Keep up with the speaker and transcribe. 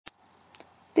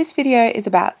This video is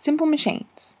about simple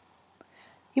machines.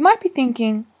 You might be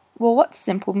thinking, well, what's a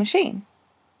simple machine?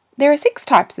 There are 6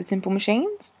 types of simple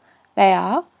machines. They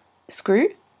are a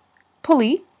screw,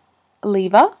 pulley, a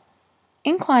lever,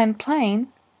 inclined plane,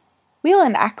 wheel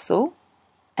and axle,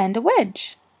 and a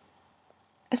wedge.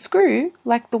 A screw,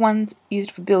 like the ones used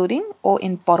for building or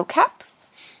in bottle caps.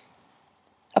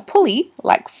 A pulley,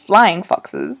 like flying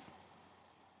foxes.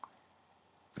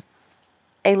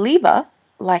 A lever,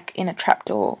 like in a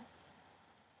trapdoor.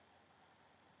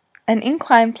 An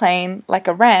inclined plane, like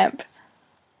a ramp.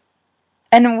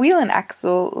 And a wheel and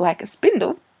axle, like a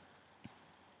spindle.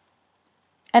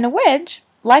 And a wedge,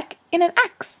 like in an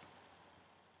axe.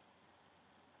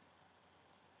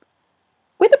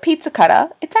 With a pizza cutter,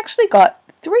 it's actually got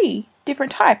 3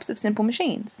 different types of simple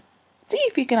machines. See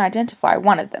if you can identify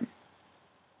one of them.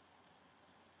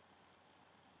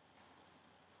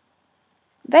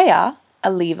 They are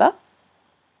a lever,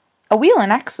 a wheel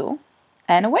and axle,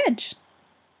 and a wedge.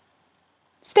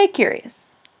 Stay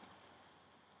curious.